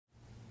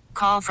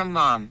call from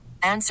mom.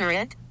 Answer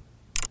it.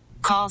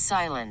 Call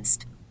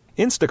silenced.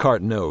 Instacart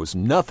knows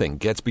nothing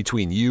gets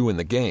between you and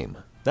the game.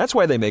 That's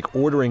why they make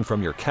ordering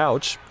from your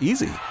couch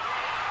easy.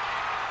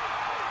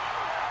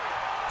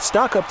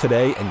 Stock up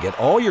today and get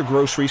all your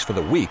groceries for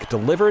the week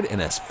delivered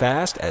in as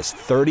fast as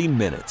 30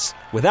 minutes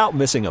without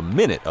missing a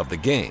minute of the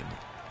game.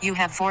 You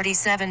have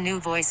 47 new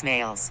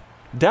voicemails.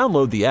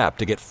 Download the app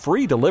to get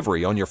free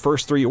delivery on your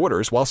first 3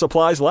 orders while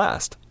supplies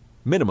last.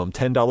 Minimum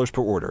 $10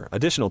 per order.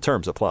 Additional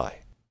terms apply.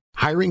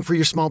 Hiring for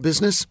your small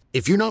business?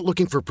 If you're not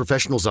looking for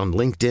professionals on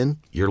LinkedIn,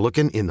 you're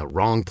looking in the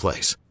wrong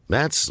place.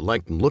 That's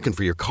like looking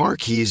for your car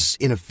keys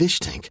in a fish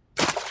tank.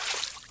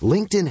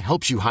 LinkedIn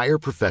helps you hire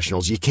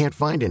professionals you can't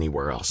find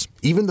anywhere else,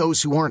 even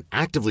those who aren't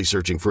actively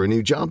searching for a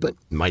new job but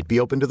might be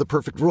open to the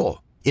perfect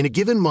role. In a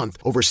given month,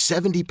 over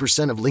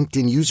 70% of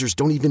LinkedIn users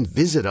don't even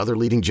visit other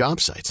leading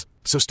job sites.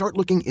 So start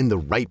looking in the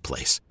right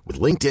place. With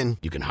LinkedIn,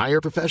 you can hire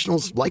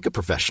professionals like a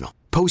professional.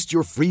 Post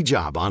your free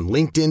job on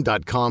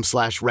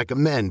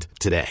linkedin.com/recommend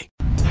today.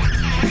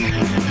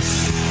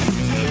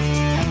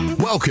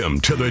 Welcome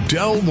to the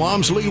Del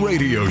Walmsley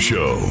Radio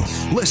Show.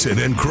 Listen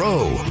and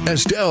grow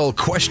as Del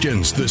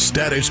questions the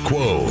status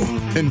quo,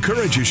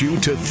 encourages you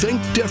to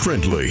think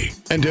differently,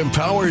 and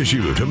empowers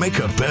you to make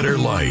a better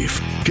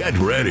life. Get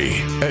ready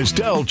as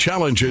Del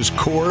challenges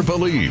core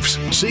beliefs,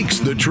 seeks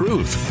the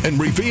truth, and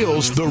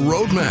reveals the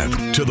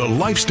roadmap to the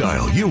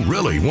lifestyle you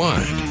really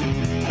want.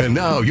 And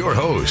now your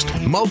host,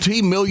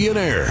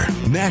 multi-millionaire,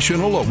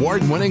 national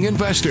award-winning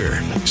investor,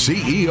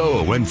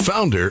 CEO and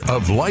founder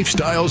of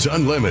Lifestyles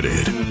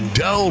Unlimited,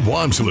 Del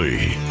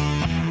Walmsley.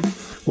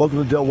 Welcome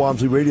to the Del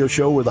Walmsley Radio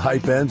Show, where the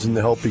hype ends and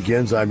the help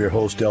begins. I'm your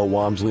host, Del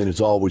Walmsley, and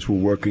as always, we're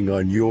working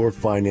on your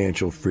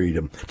financial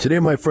freedom. Today,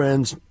 my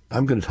friends,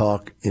 I'm going to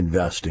talk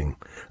investing.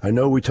 I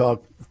know we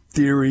talk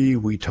theory,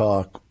 we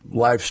talk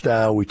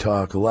lifestyle, we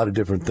talk a lot of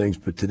different things,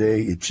 but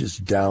today it's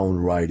just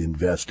downright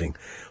investing.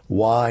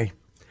 Why?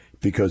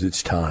 Because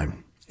it's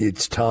time.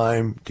 It's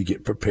time to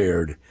get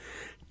prepared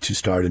to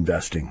start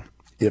investing.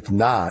 If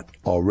not,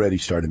 already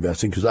start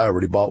investing, because I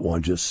already bought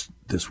one just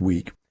this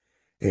week.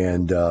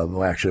 And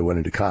actually, I went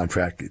into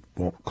contract. It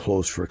won't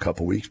close for a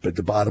couple weeks. But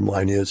the bottom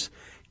line is,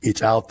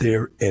 it's out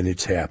there and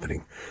it's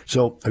happening.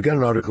 So I've got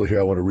an article here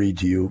I want to read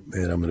to you,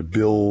 and I'm going to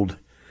build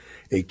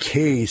a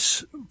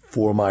case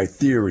for my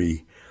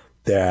theory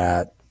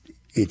that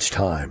it's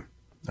time.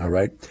 All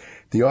right?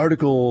 The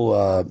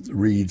article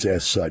reads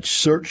as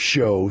such: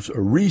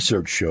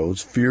 research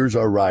shows fears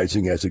are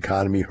rising as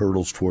economy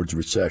hurtles towards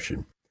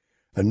recession.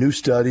 A new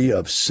study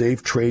of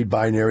safe trade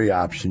binary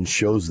options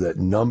shows that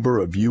number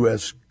of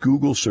U.S.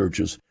 Google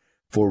searches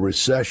for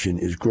recession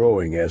is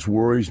growing as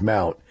worries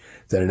mount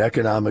that an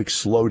economic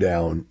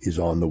slowdown is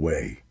on the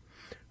way.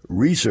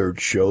 Research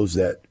shows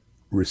that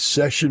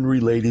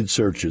recession-related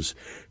searches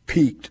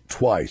peaked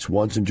twice,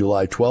 once in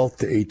July 12th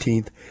to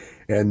 18th,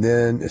 and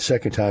then a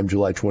second time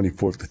July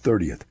 24th to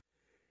 30th.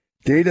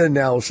 Data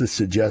analysis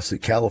suggests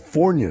that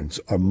Californians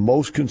are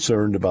most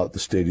concerned about the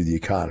state of the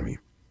economy,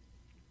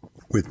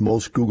 with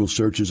most Google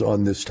searches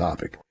on this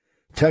topic.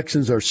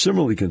 Texans are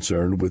similarly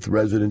concerned, with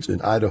residents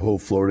in Idaho,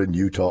 Florida, and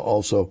Utah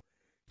also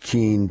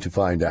keen to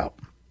find out.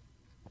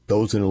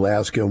 Those in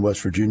Alaska and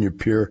West Virginia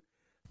appear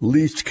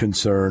least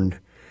concerned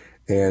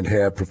and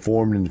have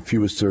performed in the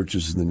fewest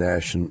searches in the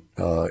national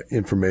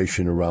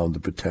information around the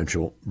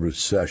potential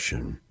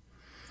recession.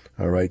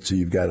 All right, so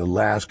you've got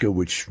Alaska,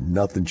 which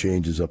nothing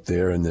changes up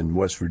there, and then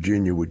West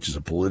Virginia, which is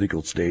a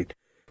political state.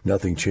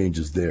 Nothing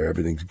changes there.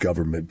 Everything's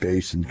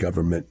government-based, and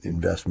government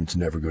investments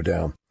never go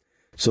down.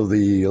 So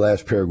the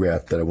last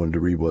paragraph that I wanted to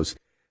read was,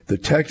 the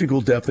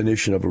technical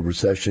definition of a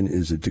recession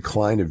is a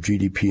decline of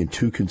GDP in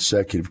 2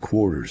 consecutive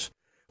quarters.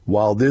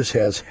 While this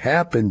has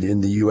happened in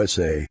the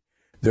USA,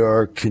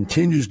 there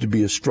continues to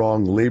be a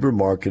strong labor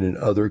market and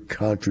other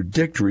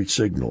contradictory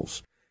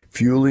signals,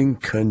 fueling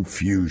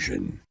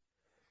confusion.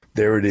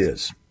 There it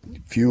is,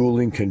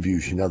 fueling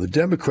confusion. Now, the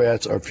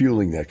Democrats are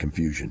fueling that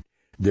confusion.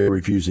 They're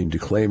refusing to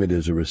claim it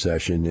as a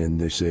recession, and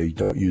they say,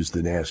 don't use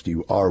the nasty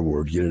R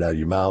word, get it out of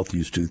your mouth,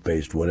 use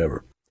toothpaste,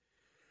 whatever.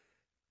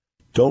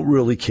 Don't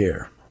really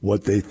care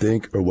what they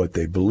think or what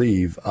they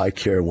believe. I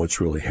care what's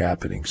really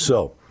happening.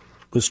 So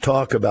let's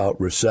talk about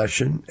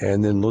recession,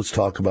 and then let's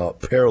talk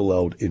about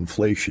paralleled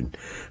inflation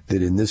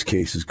that in this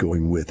case is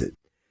going with it.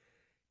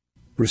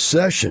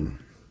 Recession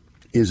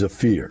is a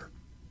fear.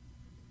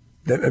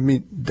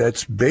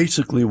 That's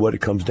basically what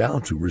it comes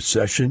down to.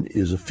 Recession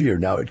is a fear.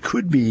 Now, it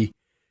could be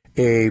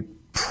a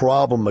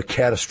problem, a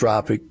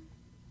catastrophic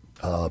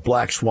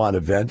black swan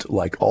event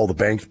like all the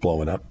banks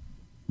blowing up.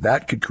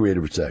 That could create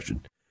a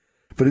recession.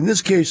 But in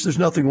this case, there's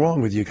nothing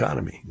wrong with the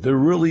economy. There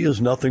really is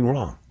nothing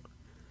wrong.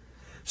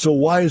 So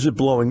why is it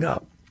blowing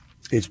up?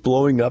 It's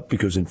blowing up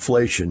because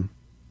inflation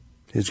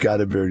has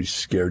got everybody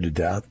scared to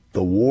death.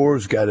 The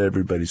war's got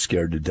everybody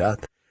scared to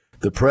death.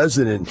 The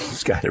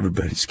president's got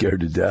everybody scared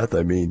to death.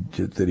 I mean,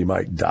 that he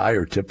might die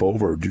or tip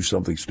over or do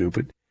something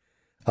stupid.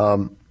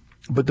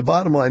 But the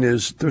bottom line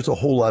is there's a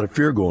whole lot of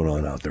fear going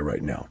on out there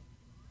right now.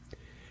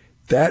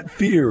 That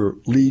fear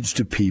leads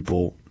to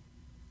people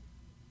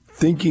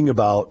thinking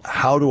about,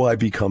 how do I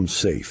become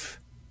safe?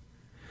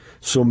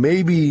 So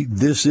maybe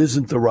this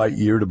isn't the right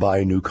year to buy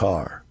a new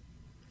car.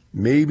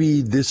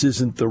 Maybe this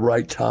isn't the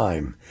right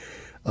time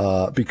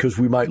because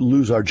we might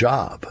lose our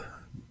job.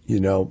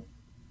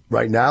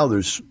 Right now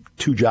there's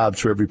 2 jobs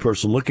for every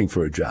person looking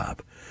for a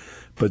job.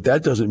 But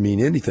that doesn't mean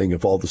anything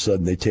if all of a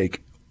sudden they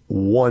take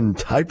one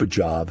type of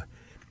job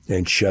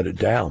and shut it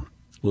down.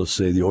 Let's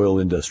say the oil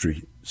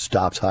industry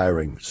stops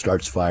hiring,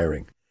 starts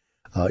firing.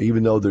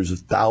 Even though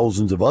there's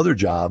thousands of other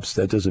jobs,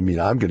 that doesn't mean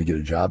I'm going to get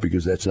a job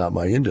because that's not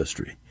my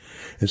industry.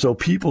 And so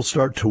people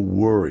start to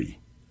worry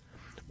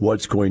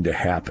what's going to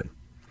happen.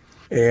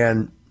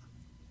 And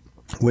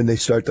when they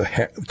start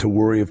to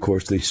worry, of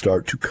course, they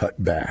start to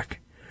cut back.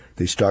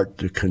 They start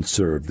to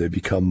conserve. They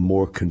become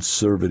more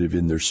conservative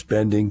in their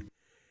spending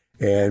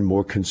and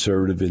more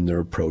conservative in their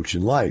approach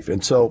in life.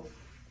 And so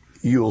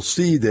you'll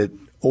see that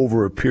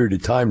over a period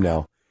of time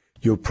now,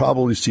 you'll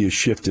probably see a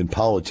shift in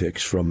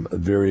politics from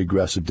very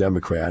aggressive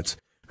Democrats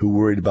who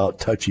worried about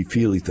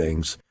touchy-feely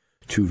things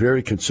to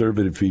very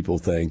conservative people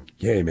think,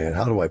 hey, man,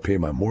 how do I pay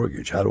my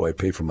mortgage? How do I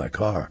pay for my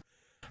car?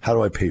 How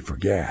do I pay for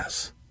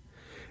gas?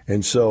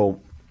 And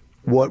so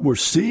what we're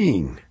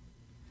seeing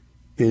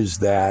is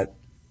that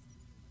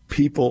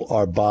people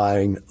are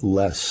buying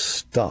less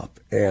stuff.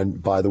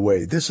 And by the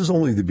way, this is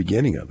only the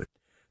beginning of it.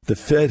 The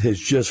Fed has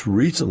just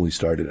recently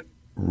started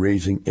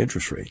raising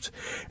interest rates.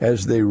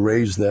 As they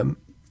raise them,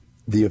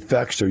 the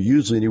effects are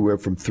usually anywhere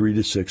from 3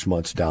 to 6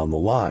 months down the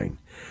line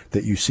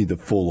that you see the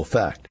full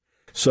effect.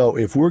 So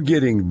if we're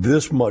getting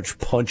this much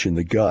punch in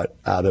the gut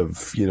out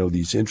of,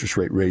 these interest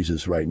rate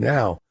raises right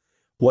now,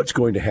 what's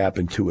going to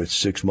happen to it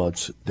 6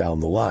 months down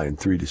the line,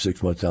 3 to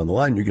 6 months down the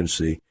line? You're going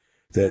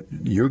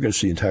to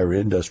see entire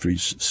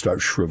industries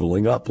start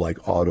shriveling up,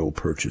 like auto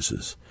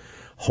purchases,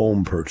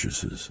 home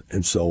purchases,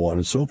 and so on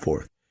and so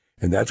forth.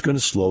 And that's going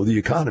to slow the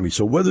economy.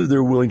 So whether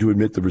they're willing to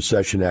admit the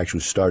recession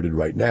actually started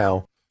right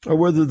now, or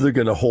whether they're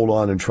going to hold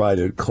on and try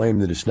to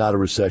claim that it's not a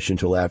recession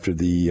until after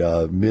the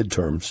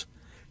midterms,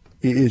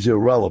 is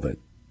irrelevant.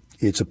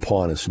 It's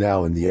upon us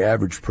now, and the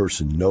average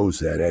person knows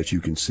that, as you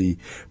can see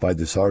by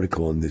this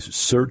article and the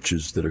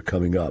searches that are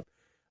coming up.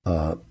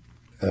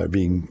 Are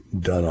being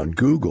done on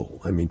Google.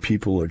 I mean,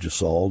 people are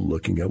just all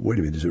looking at, wait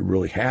a minute, is it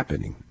really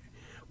happening?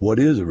 What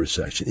is a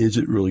recession? Is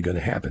it really going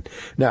to happen?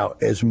 Now,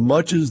 as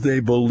much as they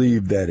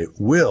believe that it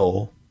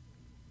will,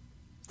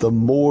 the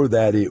more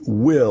that it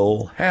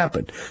will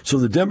happen. So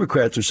the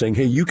Democrats are saying,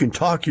 hey, you can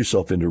talk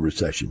yourself into a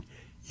recession.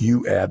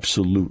 You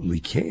absolutely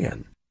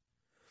can.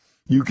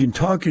 You can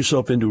talk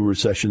yourself into a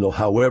recession, though,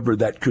 however,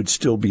 that could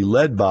still be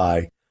led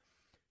by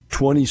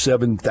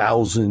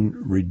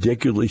 27,000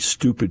 ridiculously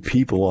stupid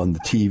people on the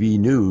TV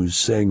news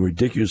saying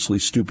ridiculously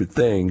stupid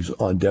things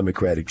on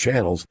Democratic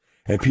channels,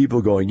 and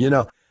people going,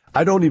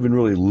 I don't even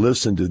really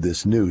listen to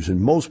this news,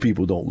 and most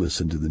people don't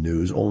listen to the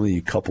news. Only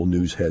a couple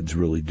news heads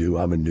really do.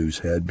 I'm a news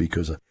head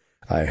because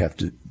I have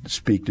to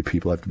speak to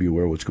people, I have to be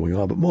aware of what's going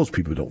on, but most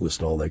people don't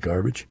listen to all that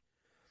garbage.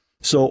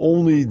 So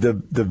only the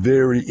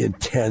very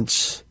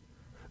intense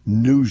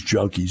news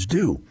junkies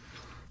do.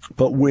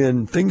 But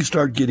when things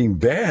start getting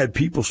bad,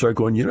 people start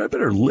going, I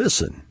better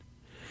listen.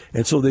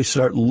 And so they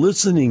start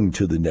listening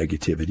to the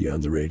negativity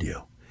on the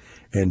radio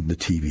and the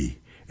TV.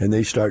 And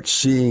they start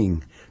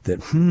seeing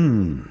that,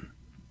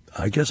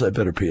 I guess I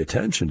better pay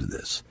attention to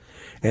this.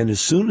 And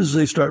as soon as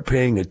they start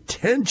paying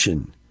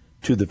attention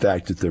to the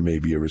fact that there may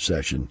be a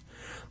recession,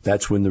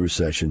 that's when the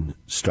recession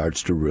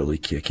starts to really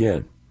kick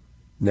in.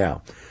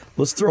 Now,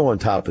 let's throw on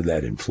top of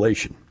that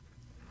inflation.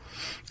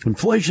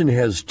 Inflation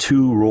has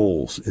 2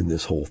 roles in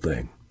this whole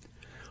thing.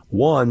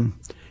 One,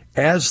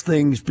 as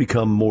things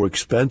become more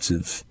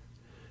expensive,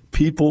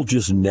 people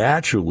just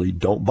naturally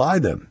don't buy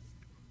them.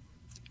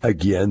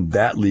 Again,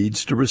 that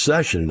leads to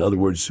recession. In other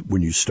words,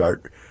 when you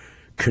start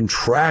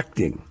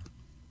contracting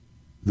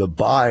the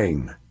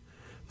buying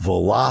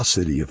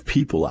velocity of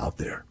people out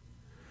there,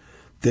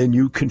 then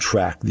you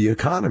contract the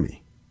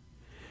economy.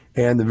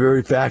 And the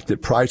very fact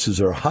that prices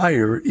are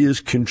higher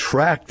is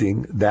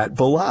contracting that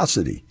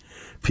velocity.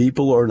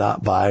 People are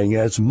not buying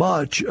as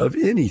much of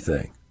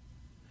anything.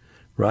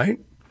 Right?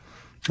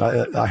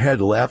 I had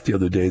to laugh the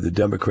other day. The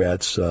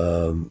Democrats,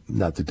 the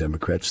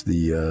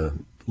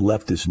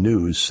leftist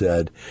news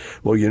said,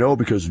 well,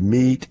 because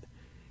meat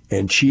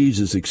and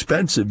cheese is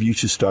expensive, you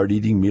should start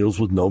eating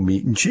meals with no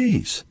meat and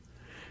cheese.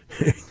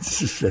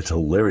 That's a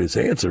hilarious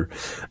answer.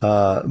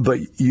 But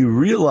you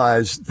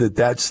realize that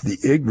that's the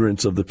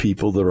ignorance of the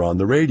people that are on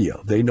the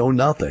radio. They know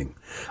nothing.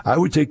 I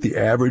would take the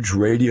average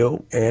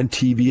radio and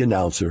TV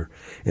announcer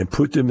and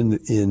put them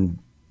in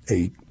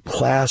a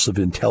class of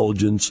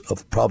intelligence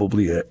of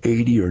probably an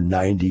 80 or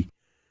 90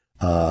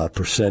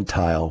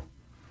 percentile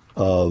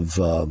of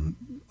a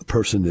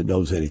person that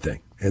knows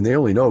anything. And they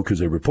only know because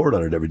they report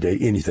on it every day,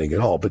 anything at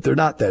all. But they're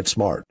not that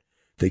smart.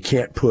 They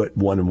can't put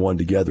 1 and 1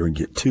 together and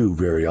get 2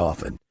 very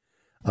often.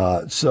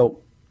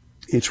 So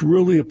it's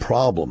really a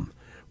problem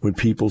when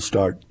people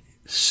start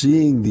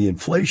seeing the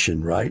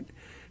inflation, right?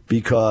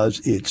 Because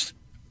it's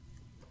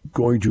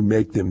going to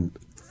make them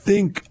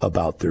think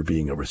about there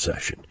being a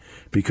recession.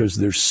 because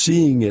they're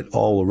seeing it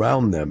all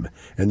around them,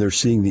 and they're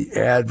seeing the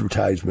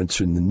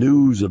advertisements in the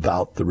news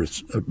about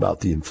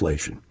the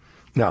inflation.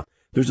 Now,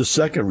 there's a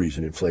second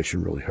reason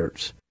inflation really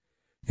hurts.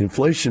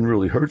 Inflation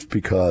really hurts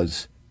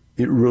because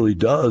it really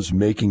does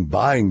making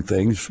buying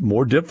things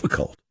more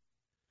difficult.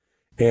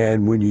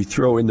 And when you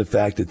throw in the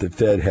fact that the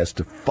Fed has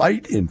to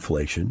fight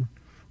inflation,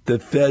 the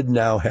Fed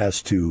now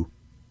has to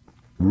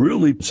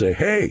really say,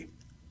 hey,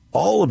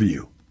 all of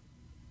you,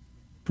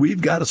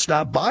 we've got to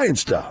stop buying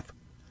stuff.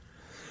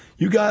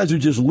 You guys are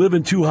just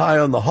living too high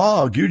on the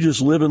hog. You're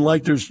just living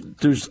like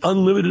there's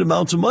unlimited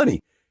amounts of money,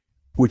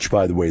 which,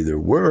 by the way, there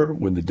were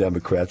when the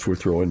Democrats were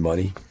throwing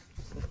money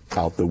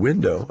out the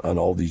window on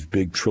all these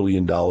big $1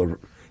 trillion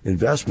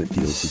investment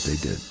deals that they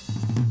did.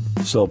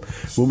 So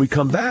when we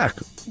come back,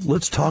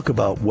 let's talk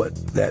about what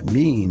that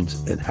means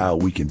and how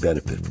we can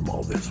benefit from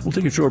all this. We'll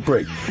take a short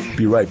break.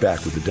 Be right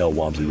back with the Del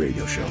Walmsley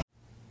Radio Show.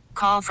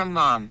 Call from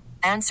mom.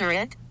 Answer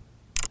it.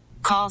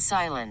 Call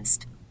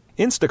silenced.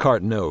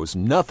 Instacart knows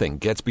nothing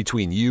gets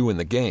between you and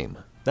the game.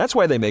 That's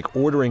why they make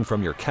ordering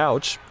from your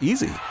couch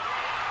easy.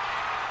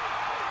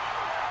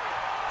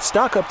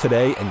 Stock up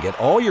today and get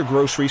all your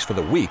groceries for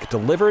the week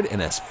delivered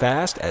in as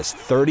fast as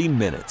 30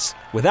 minutes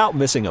without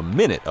missing a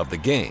minute of the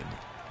game.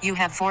 You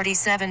have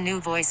 47 new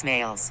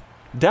voicemails.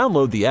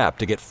 Download the app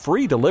to get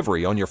free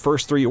delivery on your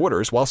first 3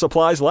 orders while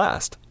supplies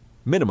last.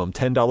 Minimum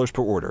 $10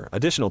 per order.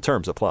 Additional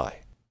terms apply.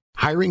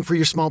 Hiring for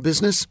your small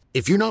business?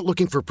 If you're not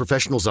looking for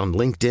professionals on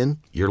LinkedIn,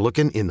 you're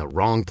looking in the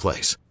wrong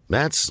place.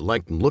 That's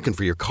like looking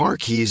for your car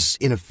keys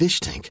in a fish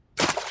tank.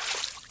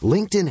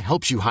 LinkedIn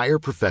helps you hire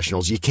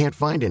professionals you can't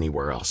find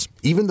anywhere else,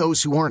 even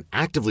those who aren't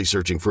actively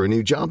searching for a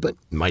new job but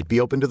might be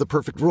open to the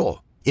perfect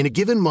role. In a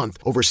given month,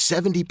 over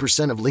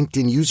 70% of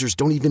LinkedIn users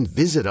don't even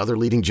visit other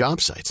leading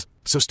job sites.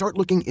 So start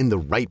looking in the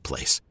right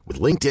place. With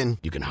LinkedIn,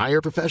 you can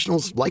hire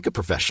professionals like a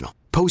professional.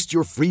 Post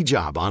your free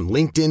job on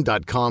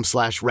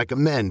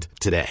linkedin.com/recommend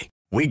today.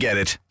 We get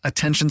it.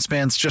 Attention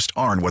spans just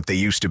aren't what they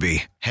used to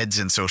be. Heads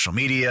in social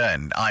media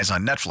and eyes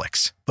on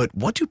Netflix. But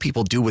what do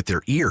people do with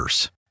their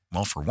ears?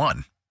 Well, for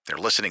one, they're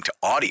listening to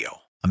audio.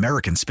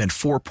 Americans spend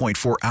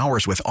 4.4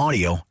 hours with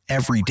audio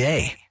every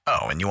day.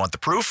 Oh, and you want the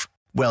proof?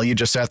 Well, you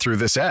just sat through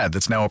this ad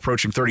that's now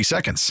approaching 30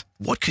 seconds.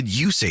 What could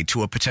you say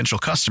to a potential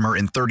customer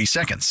in 30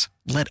 seconds?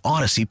 Let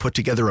Odyssey put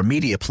together a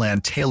media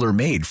plan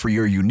tailor-made for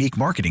your unique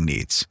marketing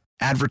needs.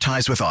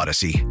 Advertise with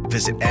Odyssey.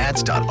 Visit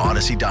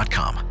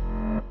ads.odyssey.com.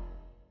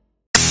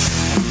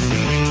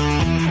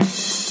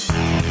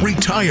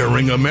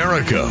 Retiring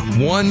America,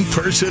 one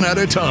person at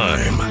a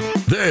time.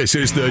 This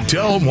is the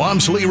Del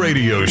Walmsley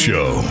Radio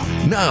Show.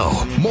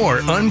 Now,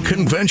 more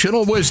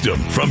unconventional wisdom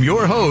from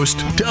your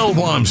host, Del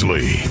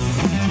Walmsley.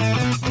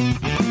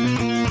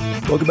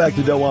 Welcome back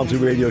to the Del Walmsley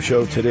Radio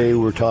Show. Today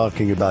we're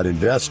talking about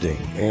investing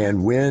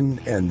and when,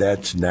 and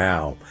that's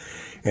now.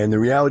 And the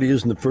reality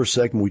is, in the first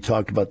segment, we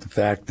talked about the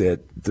fact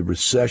that the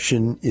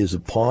recession is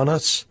upon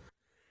us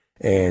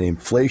and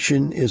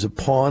inflation is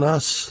upon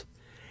us.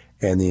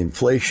 And the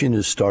inflation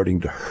is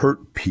starting to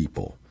hurt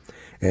people.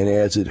 And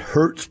as it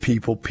hurts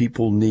people,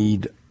 people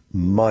need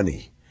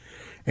money.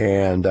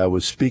 And I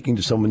was speaking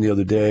to someone the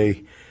other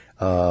day.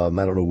 I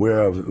don't know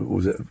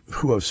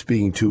who I was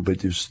speaking to, but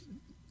just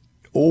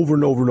over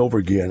and over and over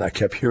again, I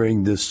kept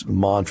hearing this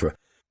mantra.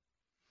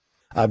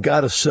 I've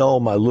got to sell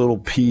my little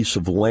piece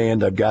of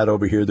land I've got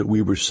over here that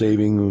we were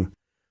saving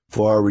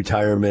for our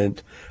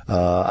retirement.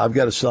 I've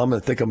got to sell them.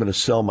 I think I'm going to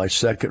sell my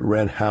second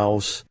rent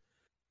house.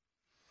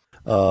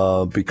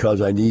 Because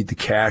I need the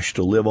cash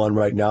to live on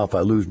right now if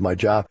I lose my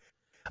job.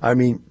 I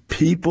mean,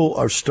 people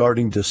are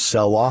starting to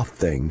sell off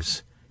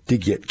things to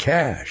get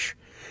cash.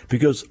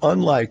 Because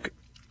unlike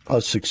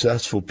us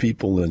successful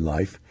people in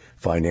life,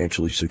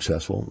 financially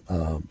successful,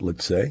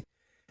 let's say,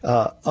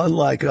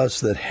 unlike us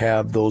that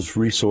have those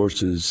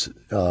resources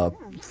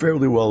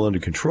fairly well under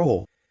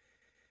control,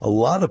 a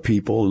lot of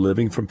people are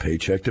living from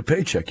paycheck to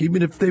paycheck,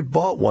 even if they've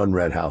bought one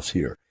rent house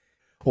here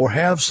or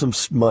have some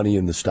money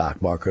in the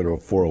stock market or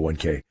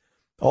 401k.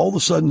 All of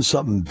a sudden,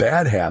 something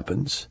bad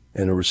happens,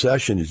 and a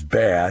recession is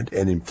bad,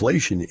 and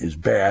inflation is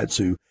bad,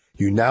 so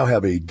you now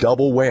have a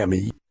double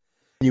whammy.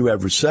 You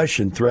have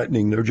recession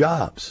threatening their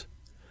jobs.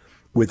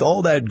 With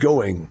all that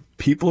going,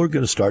 people are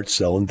going to start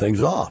selling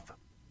things off.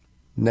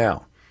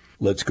 Now,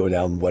 let's go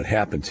down what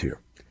happens here.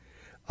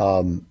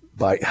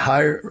 By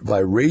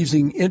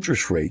raising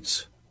interest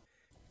rates,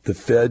 the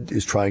Fed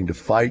is trying to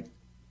fight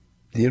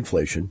the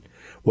inflation.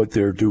 What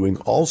they're doing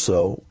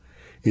also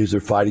is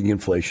they're fighting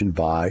inflation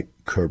by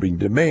curbing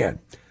demand.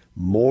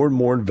 More and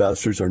more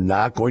investors are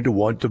not going to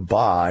want to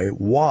buy.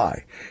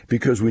 Why?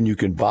 Because when you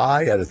can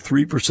buy at a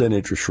 3%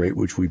 interest rate,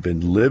 which we've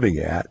been living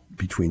at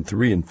between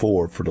 3 and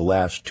 4 for the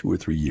last 2 or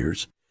 3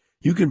 years,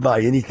 you can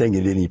buy anything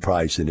at any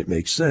price, and it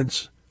makes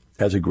sense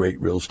as a great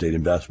real estate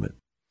investment,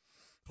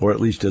 or at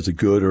least as a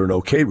good or an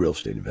okay real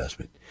estate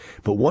investment.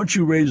 But once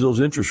you raise those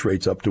interest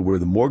rates up to where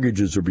the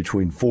mortgages are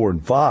between 4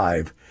 and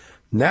 5,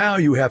 now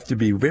you have to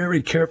be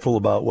very careful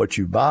about what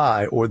you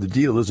buy, or the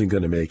deal isn't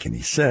going to make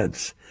any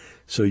sense.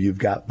 So you've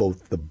got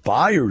both the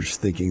buyers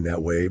thinking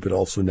that way, but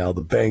also now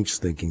the banks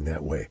thinking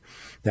that way.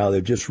 Now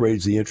they've just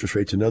raised the interest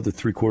rates another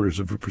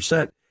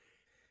 0.75%.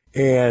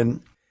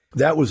 And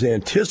that was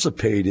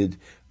anticipated,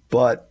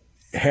 but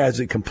has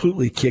it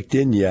completely kicked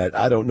in yet?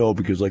 I don't know,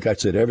 because like I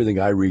said, everything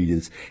I read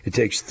is it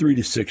takes 3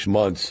 to 6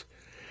 months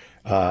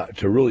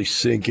to really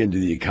sink into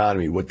the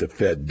economy what the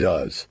Fed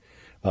does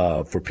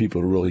for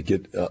people to really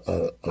get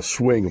a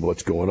swing of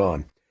what's going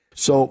on.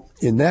 So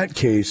in that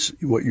case,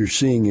 what you're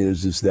seeing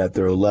is that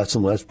there are less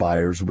and less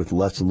buyers with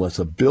less and less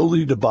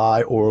ability to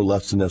buy or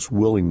less and less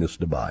willingness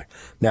to buy.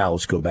 Now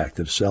let's go back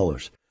to the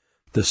sellers.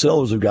 The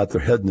sellers have got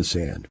their head in the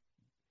sand,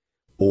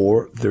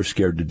 or they're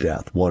scared to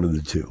death, one of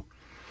the two.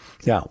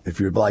 Now, if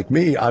you're like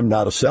me, I'm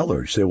not a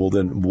seller. You say, well,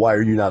 then why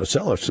are you not a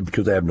seller? So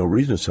because I have no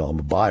reason to sell. I'm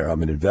a buyer.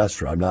 I'm an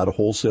investor. I'm not a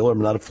wholesaler.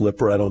 I'm not a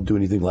flipper. I don't do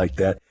anything like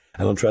that.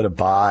 I don't try to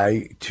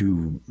buy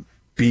to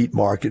beat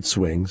market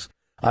swings.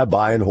 I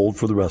buy and hold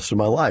for the rest of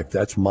my life.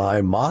 That's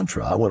my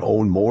mantra. I want to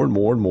own more and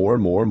more and more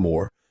and more and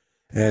more.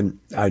 And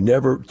I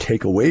never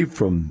take away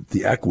from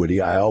the equity.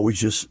 I always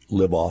just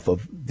live off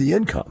of the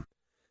income.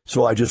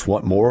 So I just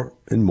want more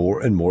and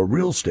more and more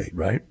real estate,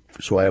 right?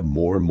 So I have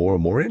more and more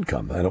and more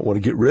income. I don't want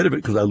to get rid of it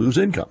because I lose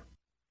income.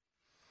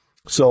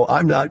 So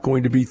I'm not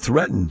going to be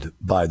threatened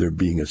by there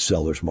being a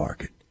seller's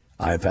market.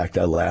 In fact,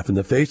 I laugh in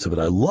the face of it.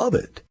 I love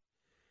it.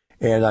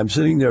 And I'm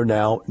sitting there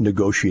now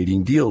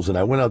negotiating deals. And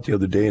I went out the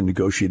other day and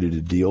negotiated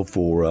a deal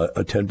for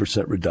a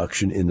 10%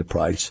 reduction in the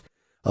price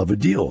of a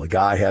deal. A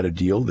guy had a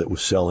deal that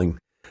was selling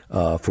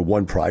for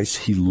one price.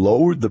 He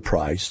lowered the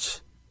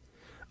price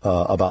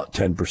about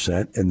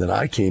 10%. And then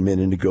I came in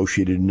and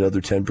negotiated another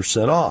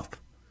 10% off.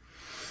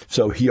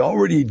 So he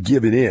already had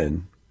given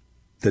in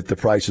that the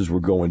prices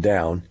were going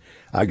down.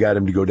 I got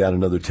him to go down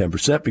another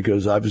 10%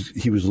 because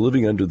he was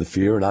living under the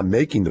fear, and I'm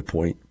making the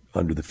point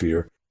under the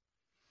fear.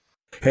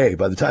 Hey,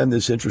 by the time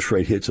this interest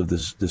rate hits of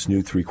this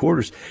new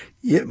 3/4,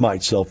 it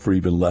might sell for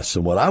even less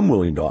than what I'm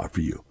willing to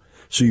offer you.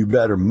 So you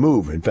better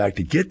move. In fact,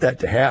 to get that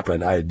to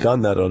happen, I had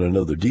done that on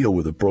another deal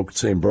with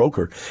same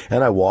broker,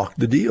 and I walked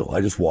the deal.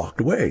 I just walked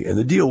away. And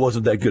the deal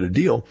wasn't that good a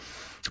deal.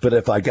 But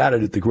if I got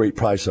it at the great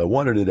price I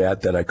wanted it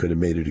at, then I could have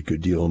made it a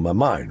good deal in my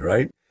mind,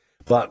 right?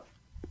 But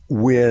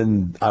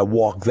when I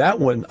walked that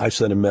one, I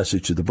sent a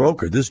message to the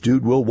broker. This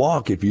dude will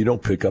walk if you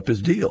don't pick up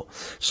his deal.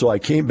 So I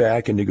came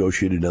back and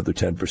negotiated another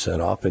 10%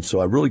 off. And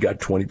so I really got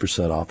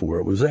 20% off of where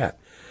it was at.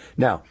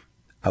 Now,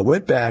 I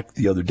went back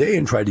the other day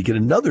and tried to get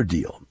another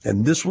deal.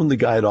 And this one, the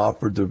guy had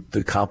offered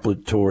the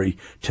complementary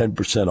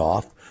 10%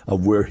 off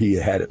of where he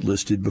had it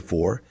listed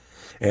before,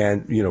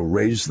 and,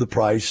 raised the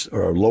price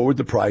or lowered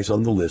the price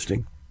on the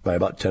listing by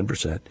about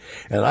 10%.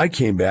 And I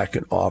came back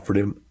and offered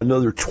him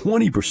another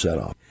 20%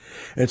 off.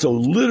 And so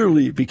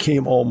literally it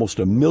became almost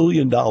 $1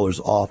 million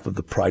off of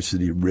the price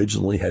that he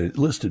originally had it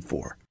listed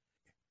for.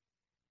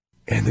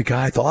 And the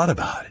guy thought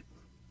about it.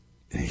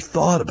 And he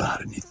thought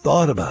about it. And he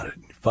thought about it.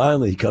 And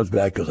finally he comes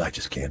back and goes, I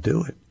just can't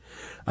do it.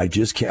 I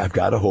just can't. I've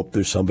got to hope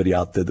there's somebody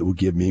out there that will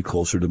give me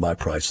closer to my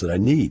price that I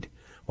need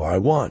or I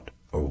want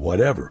or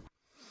whatever.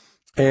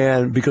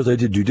 And because I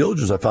did due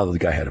diligence, I found that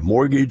the guy had a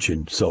mortgage.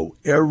 And so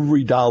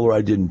every dollar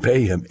I didn't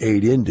pay him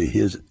ate into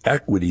his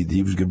equity that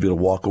he was going to be able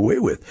to walk away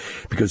with,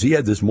 because he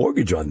had this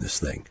mortgage on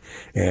this thing.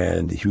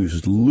 And he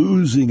was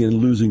losing and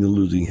losing and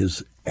losing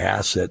his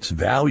assets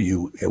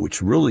value, which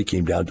really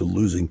came down to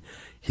losing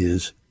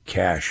his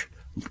cash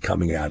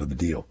coming out of the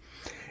deal.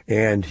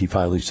 And he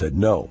finally said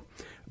no.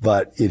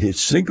 But it has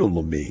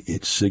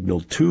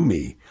signaled to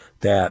me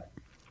that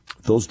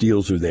those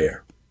deals are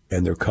there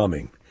and they're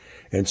coming.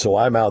 And so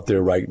I'm out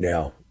there right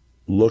now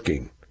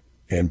looking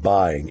and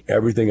buying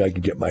everything I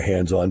can get my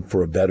hands on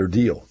for a better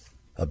deal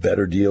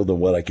than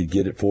what I could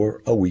get it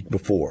for a week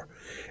before.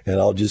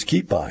 And I'll just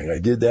keep buying. I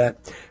did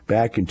that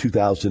back in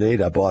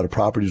 2008. I bought a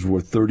property that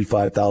was worth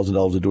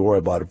 $35,000 a door. I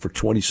bought it for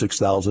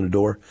 $26,000 a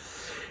door.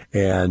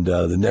 And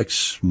the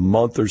next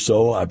month or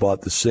so, I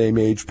bought the same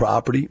age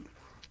property,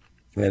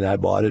 and I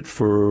bought it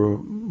for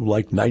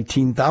like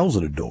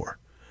 $19,000 a door.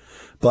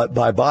 But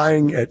by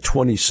buying at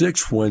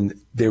 26 when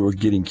they were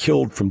getting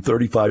killed from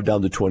 35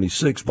 down to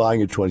 26,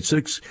 buying at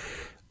 26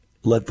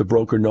 let the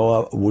broker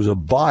know I was a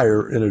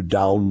buyer in a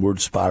downward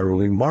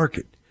spiraling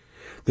market.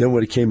 Then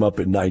when it came up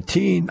at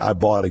 19, I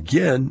bought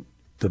again.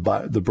 The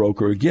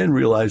broker again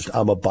realized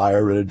I'm a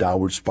buyer in a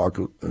downward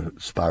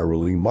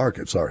spiraling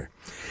market.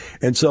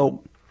 And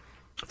so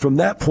from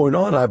that point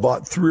on, I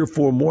bought 3 or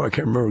 4 more. I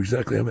can't remember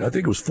exactly. I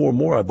think it was 4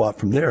 more I bought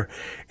from there.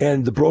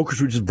 And the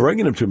brokers were just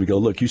bringing them to me. Go,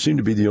 look, you seem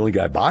to be the only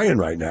guy buying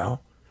right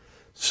now.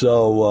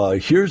 So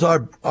here's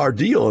our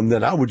deal. And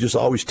then I would just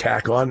always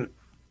tack on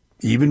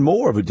even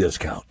more of a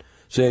discount,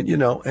 saying,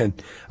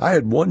 and I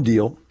had one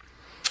deal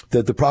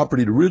that the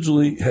property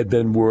originally had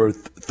been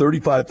worth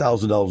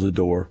 $35,000 a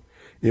door.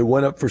 It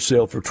went up for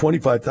sale for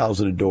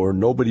 $25,000 a door.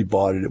 Nobody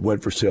bought it. It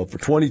went for sale for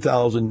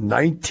 $20,000.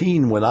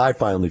 $19,000 when I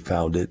finally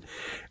found it.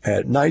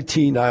 At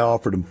 $19,000, I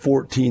offered them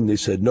 $14,000. They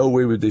said, no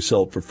way would they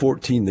sell it for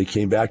 $14,000. They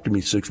came back to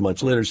me 6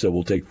 months later, said,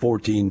 we'll take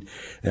 $14,000.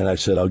 And I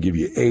said, I'll give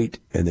you $8,000.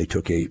 And they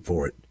took $8,000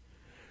 for it.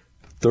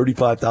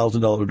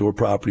 $35,000 door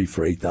property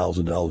for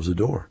 $8,000 a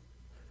door.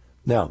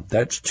 Now,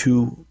 that's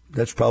 2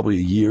 That's probably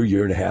a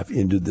year and a half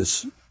into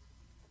this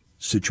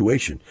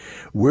situation.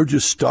 We're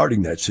just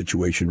starting that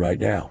situation right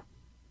now.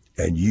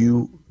 And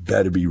you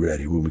better be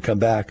ready. When we come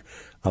back,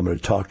 I'm going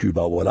to talk to you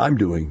about what I'm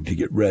doing to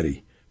get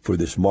ready for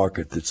this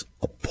market that's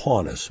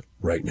upon us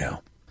right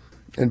now.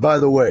 And by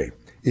the way,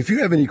 if you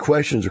have any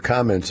questions or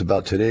comments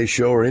about today's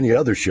show or any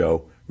other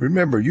show,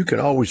 remember, you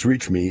can always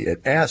reach me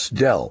at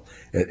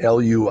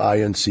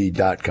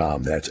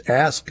AskDell@LUINC.com. That's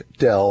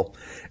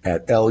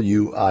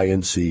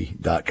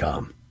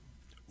AskDell@LUINC.com.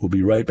 We'll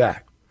be right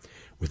back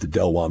with the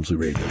Del Walmsley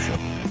Radio Show.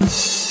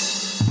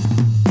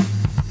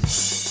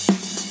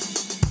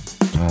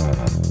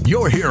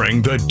 You're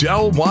hearing the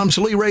Del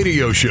Walmsley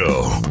Radio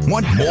Show.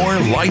 Want more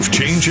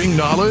life-changing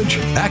knowledge?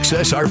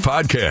 Access our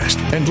podcast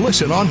and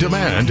listen on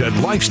demand at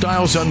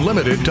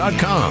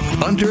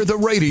lifestylesunlimited.com under the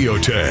radio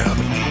tab.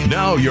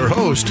 Now your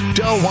host,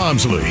 Del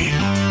Walmsley.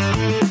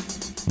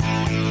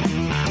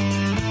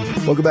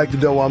 Welcome back to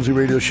Del Walmsley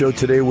Radio Show.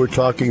 Today we're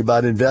talking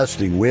about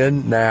investing.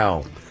 When?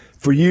 Now.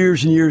 For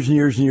years and years and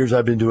years and years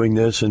I've been doing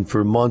this, and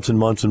for months and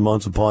months and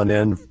months upon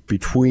end,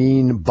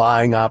 between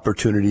buying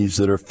opportunities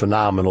that are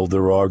phenomenal,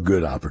 there are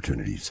good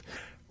opportunities.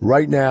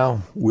 Right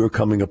now, we're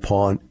coming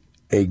upon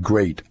a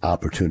great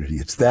opportunity.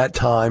 It's that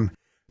time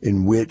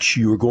in which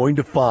you're going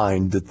to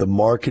find that the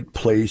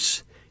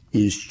marketplace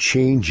is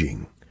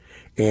changing,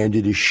 and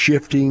it is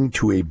shifting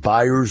to a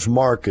buyer's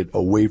market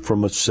away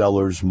from a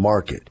seller's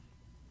market.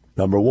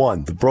 Number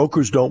one, the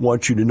brokers don't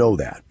want you to know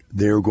that.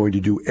 They're going to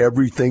do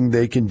everything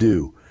they can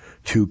do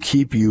to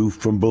keep you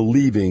from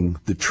believing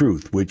the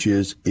truth, which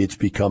is it's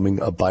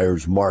becoming a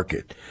buyer's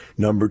market.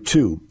 Number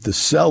two, the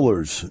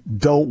sellers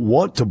don't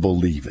want to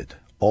believe it,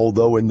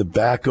 although in the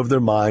back of their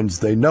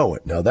minds they know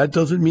it. Now, that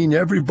doesn't mean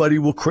everybody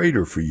will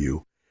crater for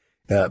you,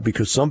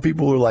 because some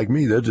people are like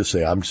me. They'll just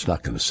say, I'm just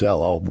not going to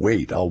sell. I'll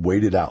wait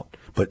it out.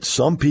 But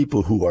some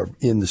people who are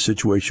in the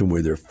situation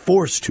where they're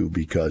forced to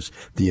because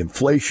the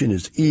inflation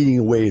is eating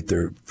away at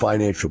their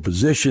financial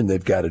position,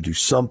 they've got to do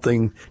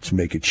something to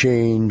make a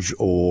change,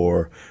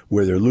 or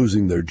where they're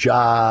losing their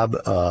job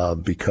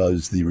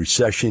because the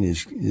recession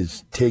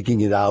is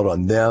taking it out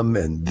on them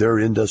and their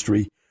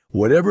industry.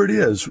 Whatever it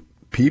is,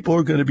 people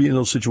are going to be in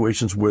those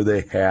situations where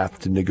they have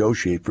to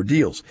negotiate for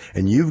deals,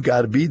 and you've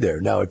got to be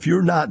there. Now, if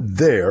you're not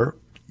there,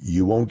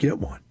 you won't get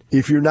one.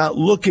 If you're not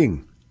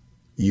looking,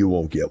 you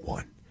won't get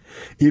one.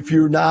 If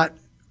you're not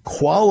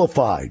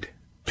qualified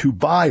to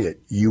buy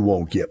it, you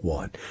won't get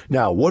one.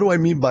 Now, what do I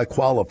mean by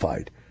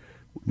qualified?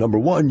 Number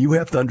one, you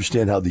have to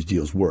understand how these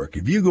deals work.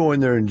 If you go in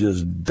there and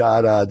just you're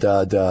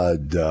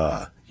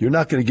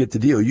not going to get the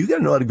deal. You got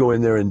to know how to go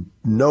in there and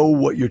know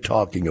what you're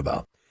talking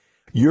about.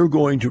 You're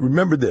going to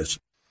remember this.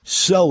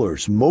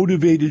 Sellers,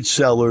 motivated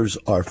sellers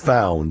are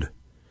found,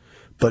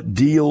 but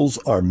deals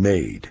are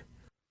made.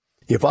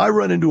 If I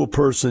run into a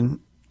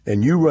person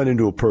and you run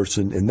into a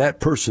person, and that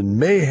person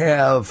may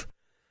have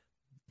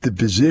the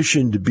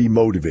position to be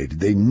motivated.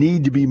 They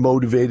need to be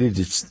motivated.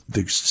 It's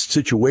the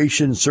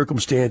situation,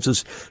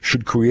 circumstances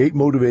should create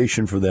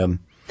motivation for them.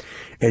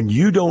 And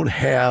you don't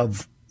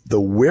have the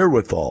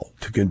wherewithal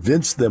to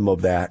convince them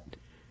of that,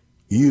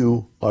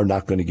 you are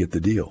not going to get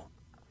the deal.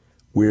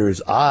 Whereas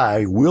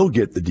I will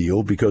get the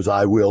deal because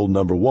I will,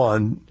 number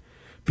one,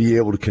 be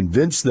able to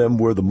convince them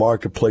where the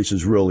marketplace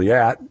is really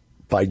at,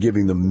 by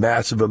giving them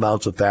massive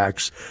amounts of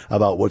facts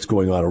about what's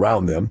going on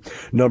around them.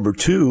 Number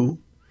two,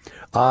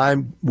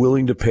 I'm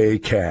willing to pay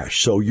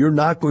cash. So you're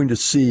not going to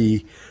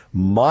see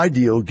my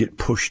deal get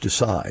pushed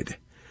aside.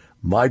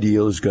 My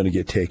deal is going to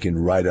get taken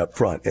right up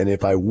front. And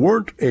if I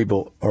weren't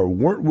able or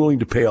weren't willing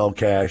to pay all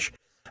cash,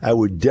 I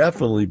would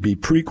definitely be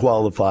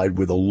pre-qualified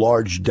with a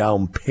large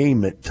down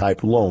payment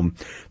type loan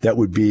that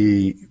would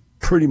be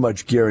pretty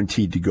much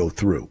guaranteed to go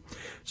through,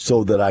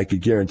 so that I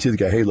could guarantee the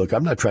guy, hey, look,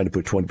 I'm not trying to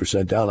put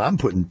 20% down. I'm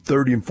putting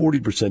 30 and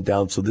 40%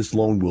 down, so this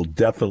loan will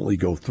definitely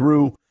go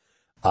through.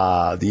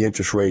 The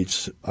interest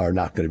rates are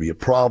not going to be a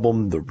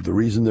problem. The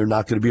reason they're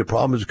not going to be a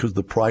problem is because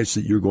the price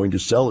that you're going to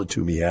sell it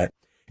to me at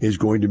is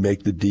going to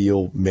make the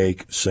deal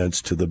make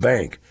sense to the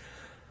bank.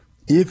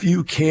 If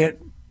you can't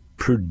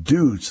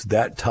produce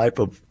that type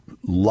of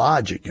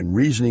logic and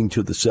reasoning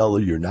to the seller,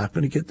 you're not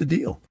going to get the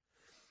deal.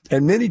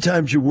 And many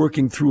times you're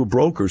working through a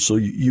broker, so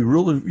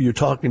you're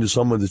talking to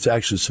someone that's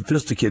actually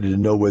sophisticated to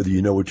know whether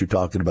you know what you're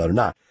talking about or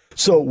not.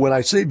 So when I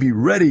say be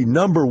ready,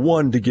 number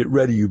one, to get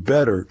ready, you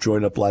better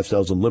join up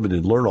Lifestyles Unlimited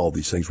and learn all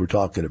these things we're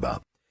talking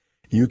about.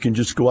 You can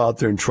just go out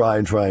there and try.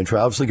 I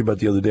was thinking about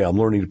the other day, I'm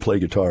learning to play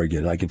guitar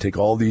again. I can take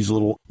all these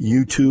little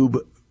YouTube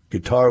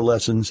guitar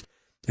lessons,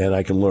 and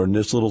I can learn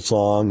this little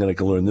song, and I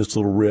can learn this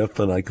little riff,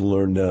 and I can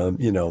learn,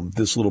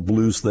 this little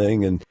blues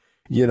thing, and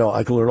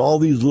I can learn all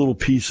these little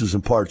pieces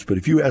and parts, but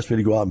if you asked me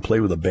to go out and play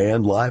with a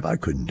band live, I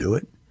couldn't do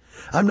it.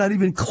 I'm not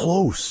even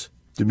close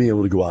to being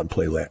able to go out and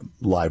play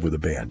live with a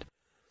band,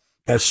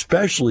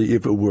 especially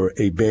if it were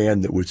a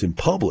band that was in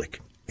public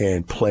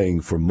and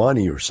playing for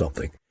money or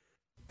something.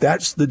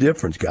 That's the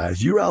difference,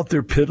 guys. You're out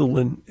there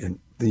piddling and,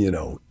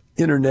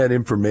 internet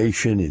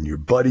information and your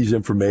buddy's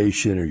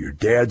information or your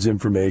dad's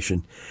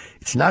information.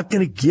 It's not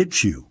going to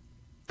get you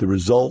the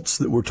results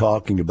that we're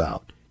talking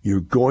about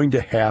You're going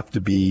to have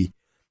to be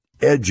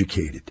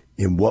educated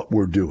in what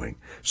we're doing.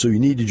 So you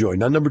need to join.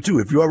 Now, number 2,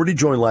 if you already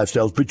joined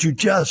Lifestyles, but you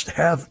just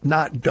have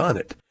not done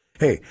it.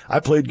 Hey, I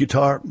played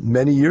guitar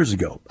many years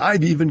ago.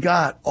 I've even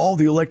got all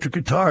the electric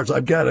guitars.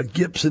 I've got a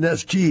Gibson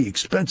SG,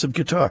 expensive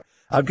guitar.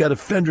 I've got a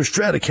Fender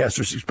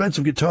Stratocaster,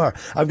 expensive guitar.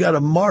 I've got a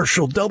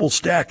Marshall double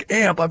stack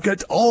amp. I've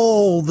got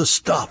all the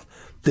stuff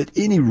that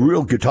any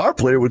real guitar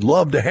player would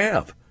love to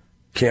have.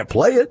 Can't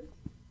play it,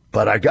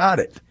 but I got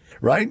it,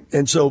 right?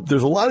 And so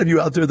there's a lot of you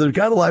out there that have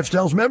got a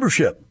Lifestyles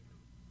membership.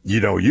 You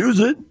don't use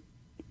it,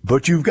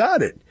 but you've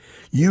got it.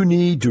 You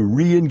need to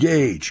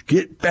re-engage.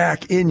 Get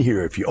back in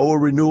here. If you owe a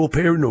renewal,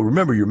 pay a renewal.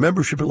 Remember, your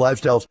membership at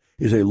Lifestyles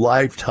is a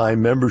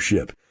lifetime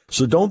membership.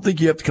 So don't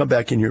think you have to come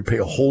back in here and pay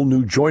a whole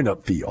new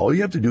join-up fee. All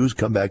you have to do is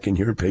come back in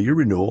here and pay your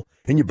renewal,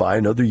 and you buy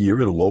another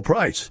year at a low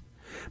price.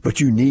 But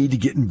you need to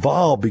get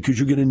involved because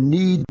you're going to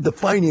need the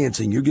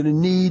financing. You're going to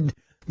need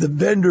the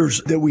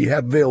vendors that we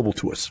have available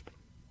to us.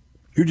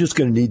 You're just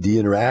going to need the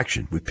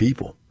interaction with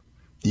people.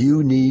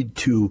 You need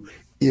to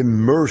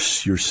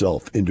immerse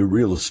yourself into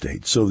real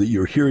estate so that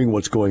you're hearing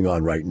what's going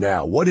on right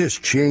now. What has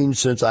changed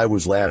since I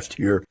was last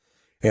here?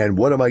 And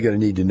what am I going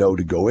to need to know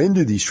to go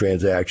into these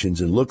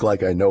transactions and look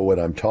like I know what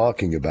I'm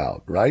talking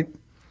about, right?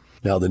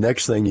 Now, the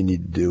next thing you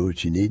need to do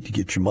is you need to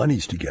get your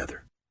monies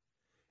together.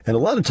 And a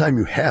lot of time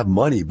you have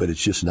money, but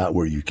it's just not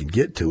where you can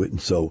get to it.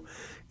 And so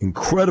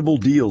incredible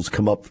deals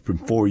come up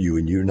before you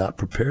and you're not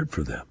prepared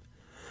for them.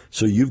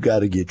 So you've got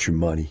to get your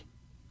money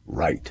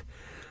right.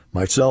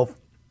 Myself,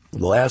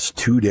 the last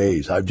 2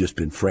 days, I've just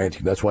been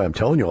frantic. That's why I'm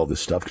telling you all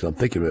this stuff, because I'm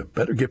thinking I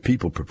better get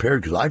people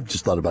prepared, because I've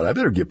just thought about it. I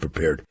better get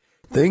prepared.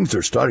 Things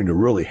are starting to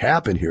really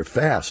happen here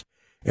fast.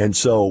 And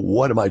so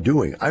what am I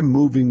doing? I'm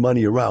moving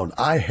money around.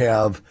 I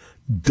have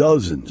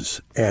dozens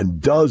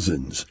and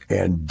dozens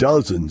and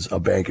dozens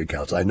of bank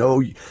accounts. I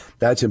know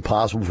that's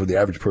impossible for the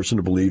average person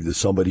to believe that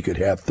somebody could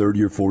have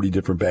 30 or 40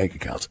 different bank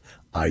accounts.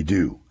 I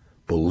do.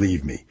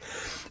 Believe me.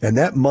 And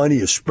that money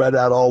is spread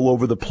out all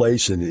over the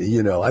place. And,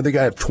 you know, I think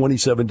I have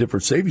 27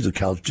 different savings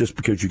accounts just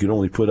because you can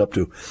only put up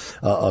to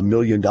 $1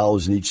 million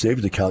in each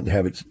savings account and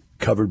have it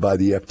covered by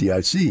the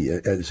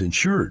FDIC as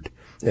insured.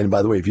 And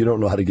by the way, if you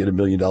don't know how to get $1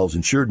 million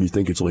insured and you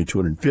think it's only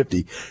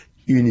 250,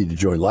 you need to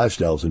join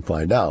Lifestyles and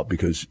find out,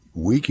 because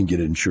we can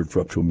get it insured for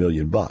up to $1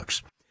 million.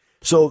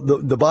 So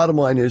the bottom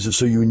line is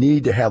so you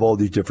need to have all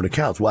these different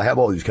accounts. Well, I have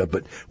all these accounts,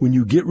 but when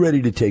you get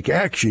ready to take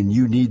action,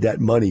 you need that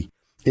money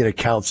in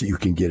accounts that you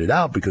can get it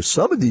out, because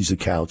some of these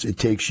accounts, it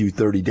takes you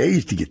 30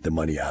 days to get the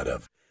money out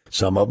of.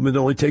 Some of them, it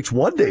only takes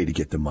 1 day to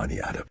get the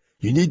money out of.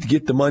 You need to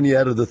get the money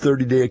out of the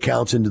 30-day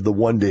accounts into the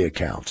 1-day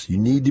accounts. You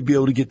need to be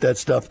able to get that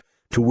stuff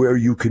to where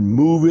you can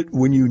move it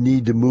when you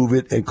need to move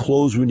it and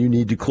close when you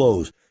need to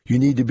close. You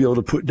need to be able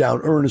to put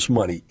down earnest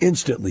money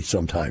instantly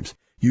sometimes.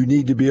 You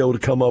need to be able to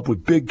come up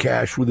with big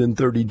cash within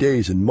 30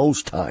 days, and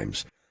most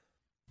times.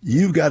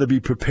 You've got to be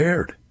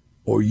prepared,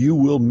 or you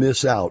will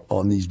miss out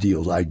on these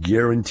deals, I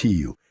guarantee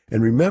you.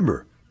 And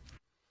remember,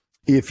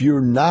 if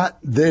you're not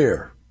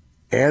there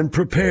and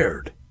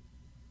prepared,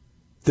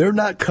 they're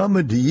not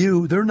coming to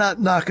you. They're not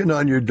knocking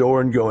on your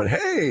door and going,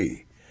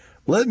 hey,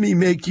 let me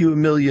make you $1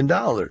 million.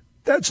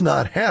 That's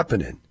not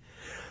happening.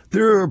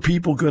 There are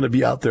people going to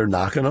be out there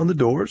knocking on the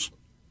doors.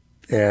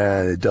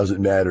 And it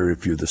doesn't matter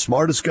if you're the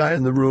smartest guy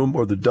in the room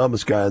or the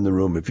dumbest guy in the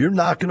room. If you're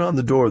knocking on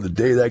the door the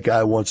day that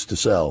guy wants to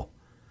sell,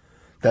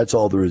 that's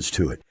all there is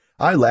to it.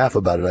 I laugh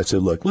about it. I say,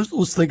 look,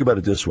 let's think about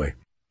it this way.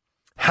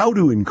 How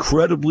do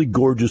incredibly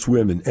gorgeous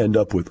women end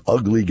up with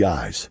ugly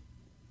guys?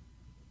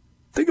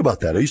 Think about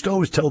that. I used to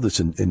always tell this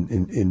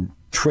in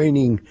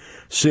training,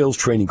 sales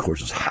training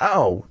courses.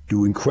 How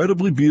do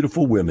incredibly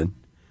beautiful women,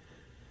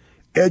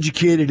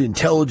 educated,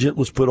 intelligent,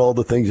 let's put all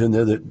the things in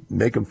there that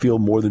make them feel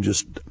more than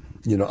just,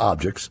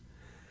 objects.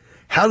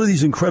 How do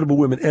these incredible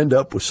women end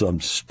up with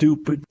some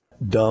stupid,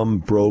 dumb,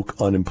 broke,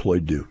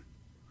 unemployed dude?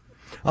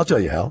 I'll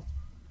tell you how.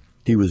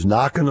 He was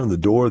knocking on the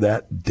door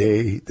that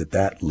day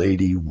that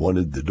lady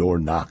wanted the door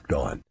knocked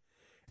on.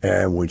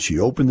 And when she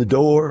opened the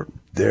door,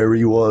 there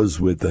he was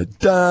with the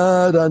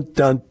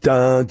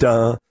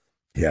da-dun-dun-dun-dun.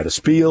 He had a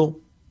spiel.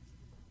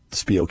 The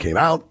spiel came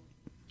out.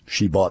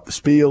 She bought the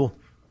spiel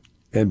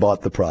and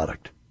bought the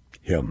product,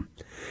 him.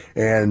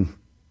 And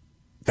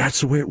that's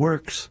the way it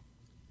works.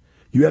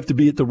 You have to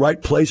be at the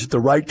right place at the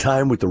right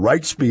time with the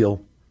right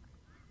spiel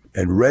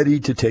and ready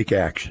to take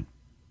action.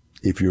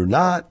 If you're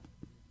not,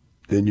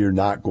 then you're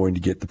not going to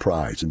get the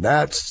prize. And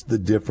that's the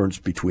difference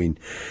between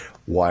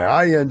why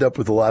I end up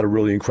with a lot of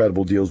really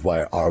incredible deals,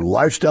 why our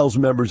Lifestyles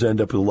members end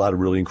up with a lot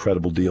of really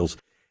incredible deals.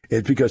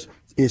 It's because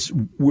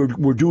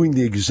we're doing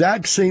the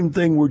exact same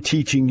thing we're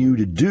teaching you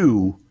to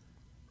do,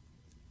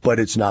 but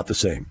it's not the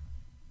same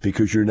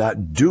because you're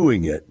not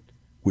doing it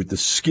with the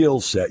skill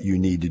set you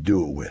need to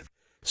do it with.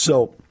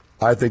 So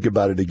I think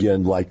about it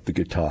again like the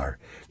guitar.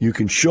 You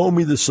can show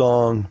me the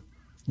song.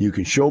 You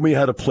can show me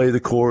how to play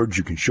the chords.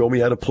 You can show me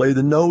how to play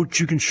the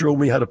notes. You can show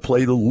me how to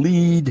play the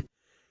lead.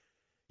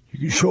 You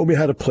can show me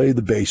how to play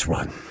the bass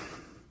run.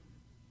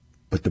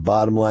 But the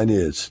bottom line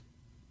is,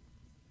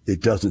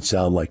 it doesn't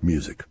sound like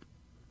music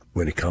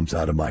when it comes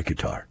out of my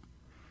guitar.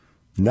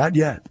 Not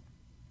yet,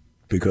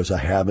 because I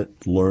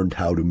haven't learned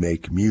how to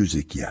make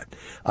music yet.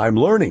 I'm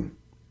learning,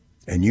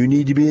 and you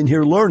need to be in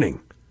here learning.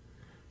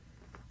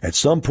 At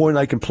some point,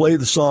 I can play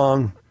the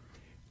song,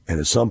 and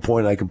at some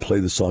point, I can play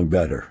the song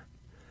better.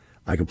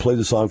 I can play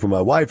the song for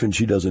my wife, and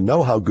she doesn't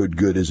know how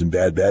good is and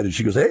bad, and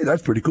she goes, hey,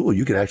 that's pretty cool.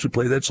 You can actually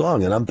play that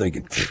song. And I'm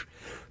thinking,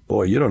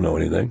 boy, you don't know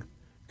anything,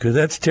 because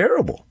that's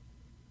terrible.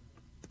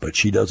 But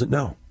she doesn't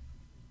know.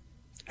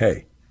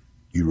 Hey,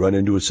 you run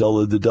into a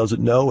seller that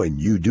doesn't know, and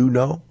you do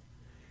know,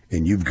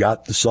 and you've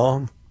got the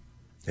song,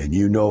 and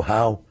you know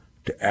how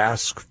to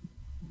ask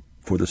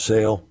for the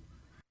sale,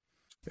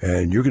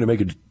 and you're going to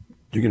make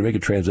a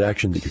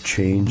transaction that could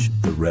change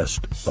the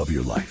rest of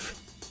your life.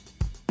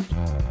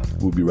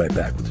 We'll be right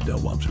back with the Del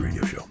Walmsley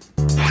Radio Show.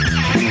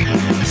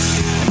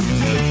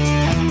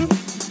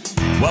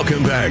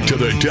 Welcome back to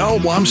the Del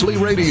Walmsley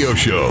Radio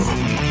Show,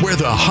 where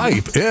the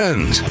hype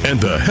ends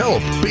and the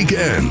help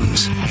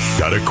begins.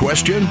 Got a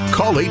question?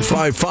 Call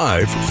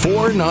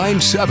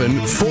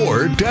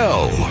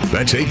 855-497-4DEL.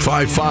 That's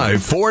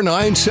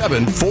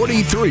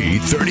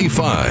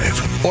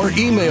 855-497-4335. Or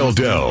email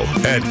Del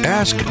at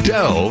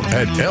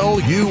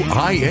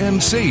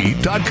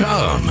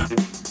askdel@luinc.com.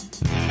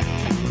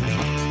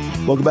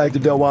 Welcome back to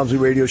Del Walmsley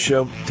Radio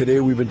Show. Today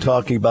we've been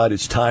talking about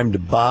it's time to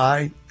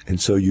buy, and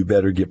so you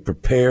better get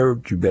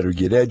prepared, you better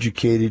get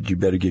educated, you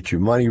better get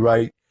your money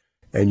right,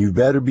 and you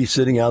better be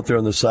sitting out there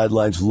on the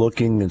sidelines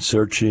looking and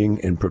searching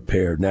and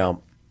prepared.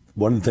 Now,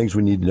 one of the things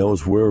we need to know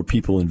is where are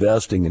people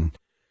investing, and,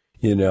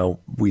 you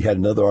know, we had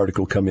another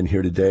article come in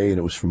here today, and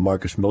it was from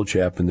Marcus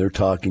Millichap, and they're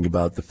talking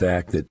about the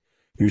fact that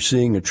you're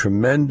seeing a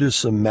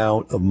tremendous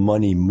amount of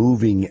money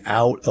moving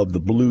out of the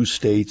blue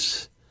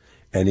states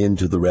and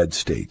into the red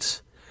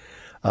states.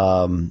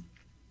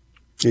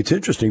 It's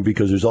interesting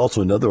because there's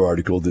also another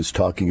article that's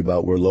talking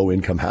about where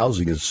low-income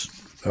housing is,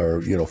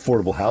 or, you know,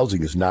 affordable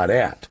housing is not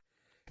at.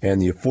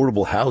 And the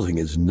affordable housing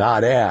is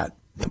not at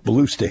the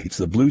blue states.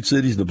 The blue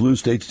cities, the blue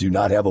states do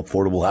not have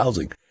affordable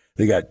housing.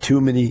 They got too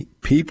many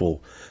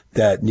people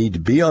that need to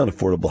be on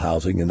affordable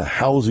housing, and the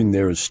housing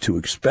there is too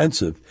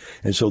expensive.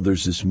 And so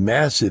there's this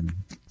massive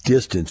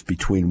distance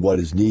between what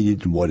is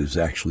needed and what is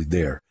actually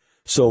there.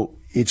 So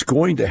it's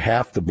going to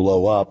have to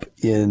blow up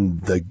in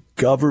the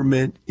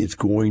government. It's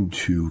going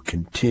to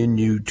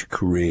continue to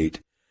create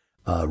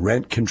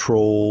rent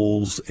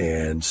controls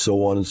and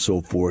so on and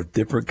so forth,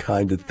 different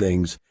kind of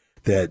things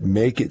that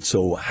make it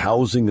so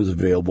housing is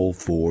available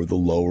for the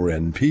lower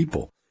end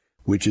people,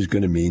 which is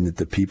going to mean that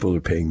the people who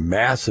are paying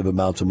massive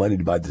amounts of money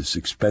to buy this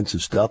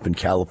expensive stuff in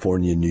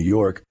California and New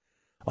York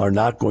are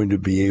not going to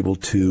be able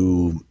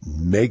to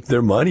make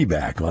their money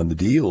back on the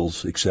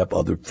deals, except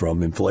other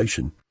from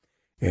inflation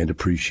and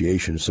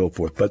appreciation and so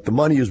forth. But the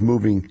money is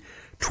moving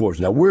towards.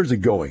 Now, where's it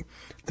going?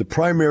 The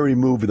primary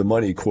move of the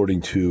money,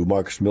 according to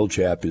Marcus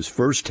Millichap, is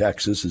first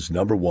Texas is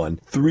number one.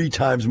 3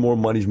 times more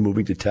money is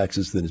moving to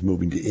Texas than is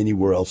moving to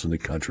anywhere else in the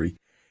country.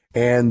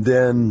 And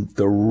then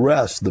the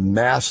rest, the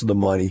mass of the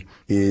money,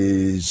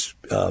 is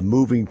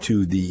moving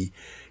to the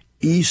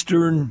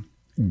eastern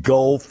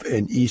Gulf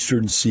and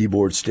eastern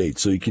seaboard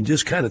states. So you can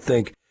just kind of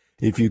think,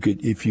 if you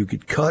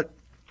could cut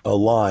a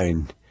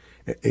line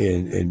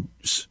and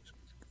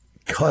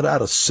cut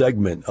out a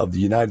segment of the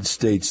United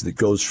States that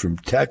goes from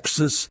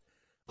Texas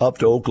up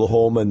to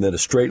Oklahoma and then a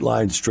straight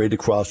line straight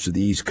across to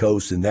the East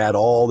Coast, and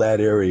all that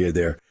area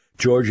there,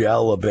 Georgia,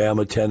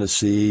 Alabama,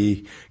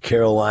 Tennessee,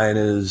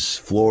 Carolinas,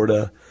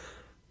 Florida,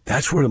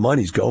 that's where the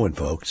money's going,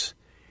 folks.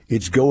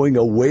 It's going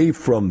away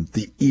from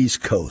the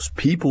East Coast.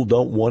 People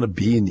don't want to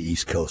be in the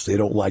East Coast. They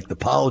don't like the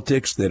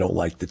politics. They don't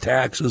like the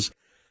taxes.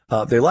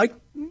 They like,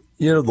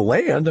 the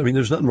land. I mean,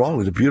 there's nothing wrong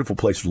with it. It's a beautiful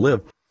place to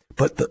live.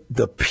 But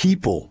the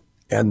people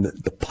and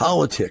the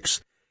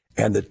politics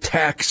and the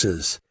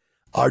taxes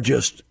are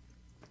just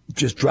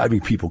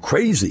driving people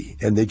crazy,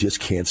 and they just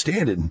can't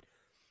stand it. And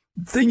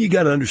the thing you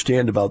got to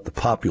understand about the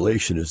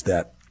population is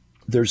that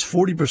there's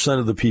 40%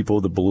 of the people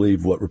that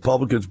believe what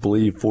Republicans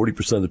believe,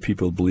 40% of the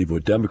people that believe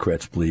what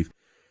Democrats believe,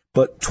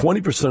 but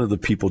 20% of the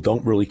people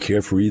don't really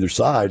care for either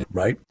side,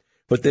 right?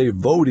 But they're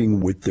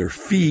voting with their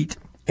feet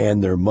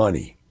and their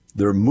money.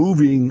 They're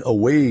moving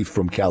away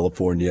from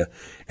California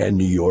and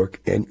New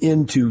York and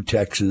into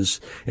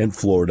Texas and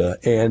Florida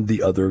and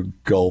the other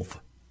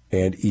Gulf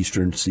and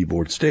eastern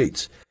seaboard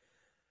states.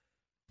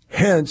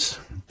 Hence,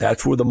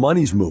 that's where the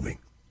money's moving.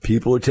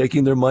 People are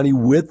taking their money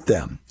with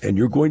them. And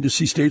you're going to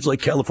see states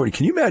like California.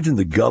 Can you imagine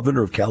the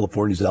governor of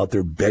California is out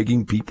there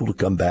begging people to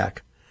come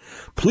back?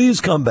 Please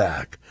come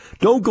back.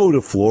 Don't go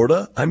to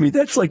Florida. I mean,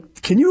 that's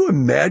like, can you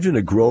imagine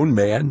a grown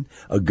man,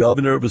 a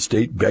governor of a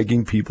state,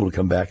 begging people to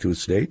come back to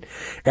his state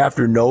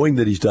after knowing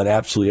that he's done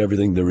absolutely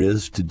everything there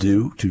is to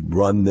do to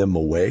run them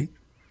away?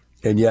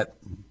 And yet,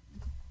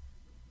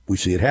 we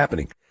see it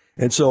happening.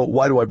 And so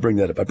why do I bring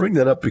that up? I bring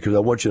that up because I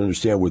want you to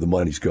understand where the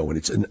money's going.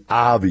 It's an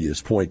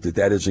obvious point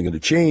that isn't going to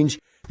change.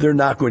 They're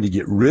not going to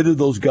get rid of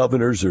those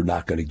governors. They're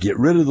not going to get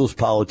rid of those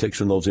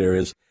politics in those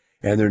areas.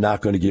 And they're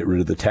not going to get rid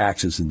of the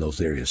taxes in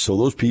those areas. So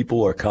those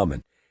people are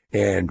coming.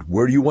 And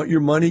where do you want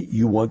your money?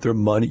 You want your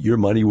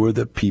money where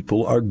the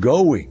people are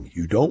going.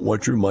 You don't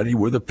want your money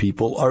where the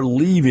people are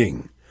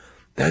leaving.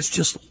 That's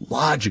just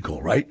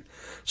logical, right?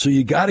 So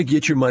you got to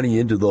get your money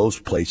into those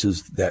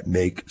places that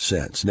make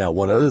sense. Now,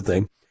 one other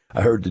thing,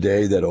 I heard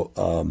today that,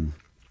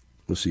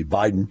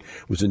 Biden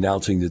was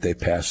announcing that they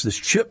passed this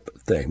chip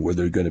thing where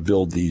they're going to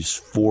build these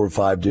 4 or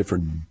 5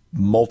 different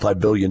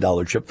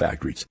multi-billion-dollar chip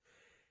factories.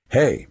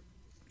 Hey,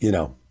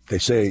 they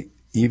say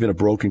even a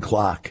broken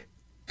clock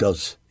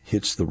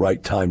hits the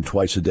right time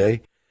twice a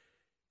day.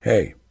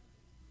 Hey,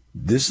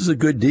 this is a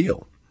good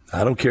deal.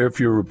 I don't care if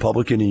you're a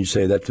Republican and you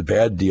say that's a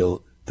bad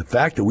deal. The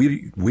fact that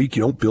we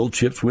don't build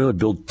chips, we only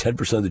build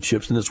 10% of the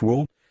chips in this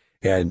world,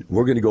 and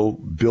we're going to go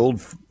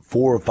build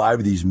 4 or 5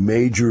 of these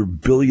major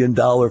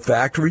billion-dollar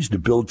factories to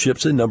build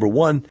chips in. Number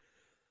one,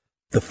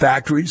 the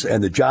factories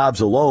and the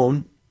jobs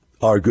alone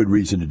are a good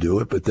reason to do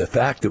it, but the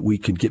fact that we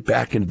can get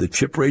back into the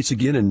chip race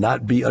again and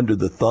not be under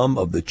the thumb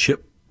of the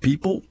chip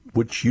people,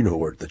 which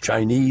are the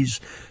Chinese,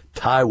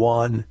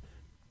 Taiwan,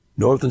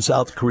 North and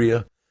South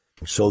Korea.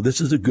 So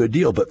this is a good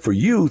deal. But for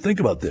you, think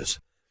about this.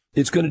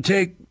 It's going to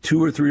take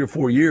 2 or 3 or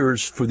 4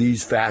 years for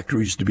these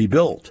factories to be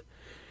built.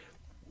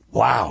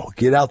 Wow.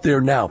 Get out there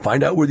now.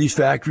 Find out where these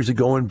factories are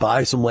going.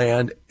 Buy some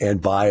land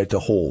and buy it to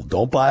hold.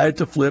 Don't buy it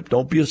to flip.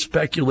 Don't be a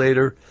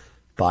speculator.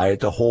 Buy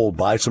it to hold.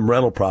 Buy some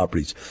rental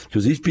properties.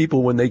 Because these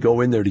people, when they go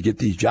in there to get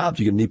these jobs,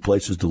 you're going to need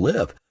places to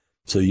live.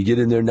 So you get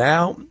in there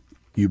now.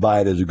 You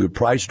buy it at a good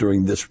price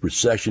during this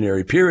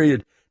recessionary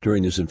period,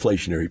 during this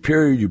inflationary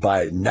period. You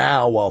buy it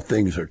now while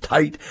things are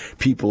tight.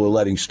 People are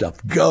letting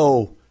stuff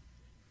go.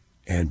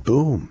 And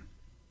boom,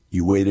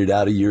 you waited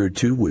out a year or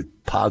two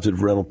with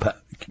positive rental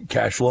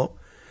cash flow.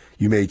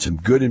 You made some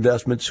good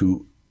investments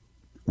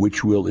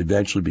which will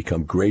eventually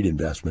become great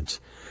investments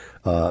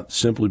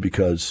simply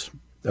because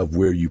of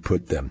where you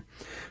put them.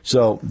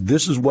 So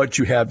this is what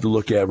you have to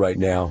look at right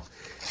now.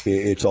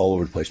 It's all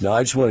over the place. Now,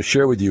 I just want to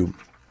share with you,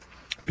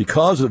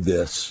 because of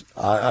this,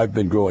 I've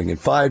been growing. And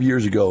 5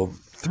 years ago,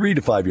 3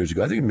 to 5 years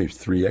ago, I think maybe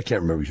 3, I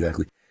can't remember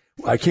exactly,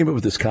 I came up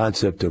with this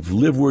concept of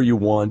live where you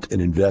want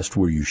and invest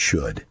where you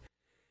should.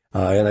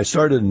 And I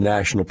started a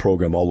national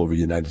program all over the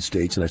United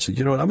States. And I said,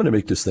 I'm going to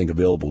make this thing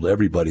available to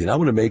everybody. And I'm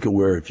going to make it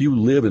where if you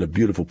live in a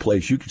beautiful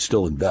place, you can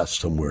still invest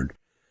somewhere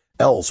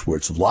else where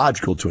it's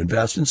logical to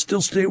invest and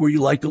still stay where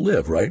you like to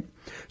live, right?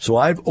 So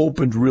I've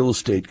opened real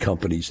estate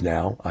companies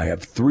now. I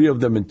have 3 of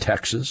them in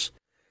Texas,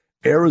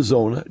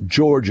 Arizona,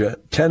 Georgia,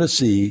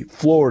 Tennessee,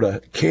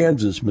 Florida,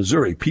 Kansas,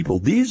 Missouri. People,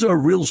 these are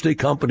real estate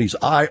companies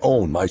I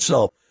own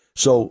myself.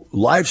 So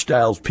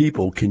Lifestyles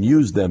people can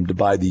use them to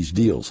buy these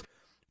deals.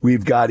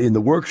 We've got in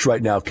the works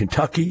right now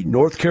Kentucky,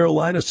 North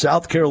Carolina,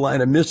 South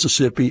Carolina,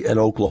 Mississippi, and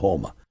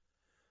Oklahoma.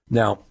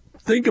 Now,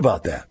 think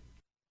about that.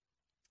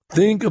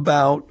 Think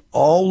about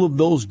all of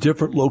those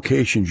different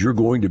locations you're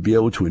going to be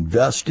able to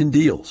invest in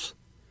deals.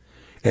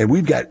 And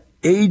we've got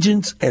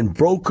agents and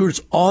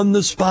brokers on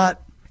the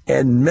spot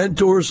and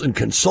mentors and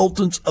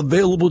consultants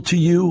available to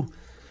you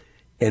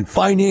and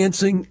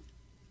financing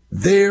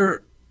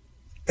there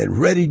and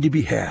ready to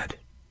be had.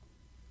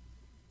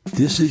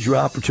 This is your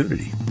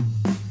opportunity.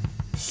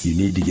 You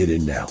need to get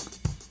in now.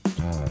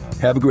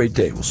 Have a great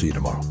day. We'll see you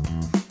tomorrow.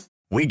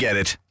 We get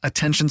it.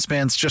 Attention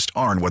spans just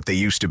aren't what they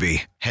used to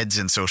be. Heads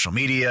in social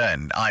media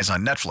and eyes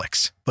on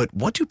Netflix. But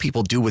what do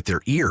people do with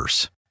their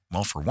ears?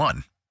 Well, for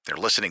one, they're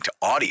listening to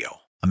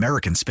audio.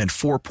 Americans spend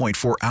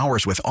 4.4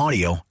 hours with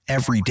audio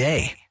every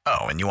day.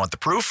 Oh, and you want the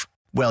proof?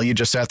 Well, you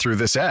just sat through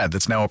this ad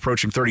that's now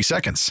approaching 30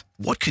 seconds.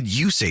 What could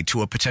you say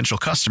to a potential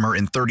customer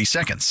in 30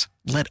 seconds?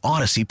 Let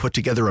Odyssey put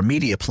together a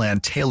media plan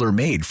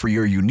tailor-made for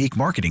your unique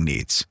marketing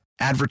needs.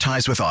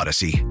 Advertise with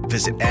Odyssey.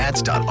 Visit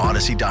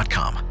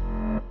ads.odyssey.com.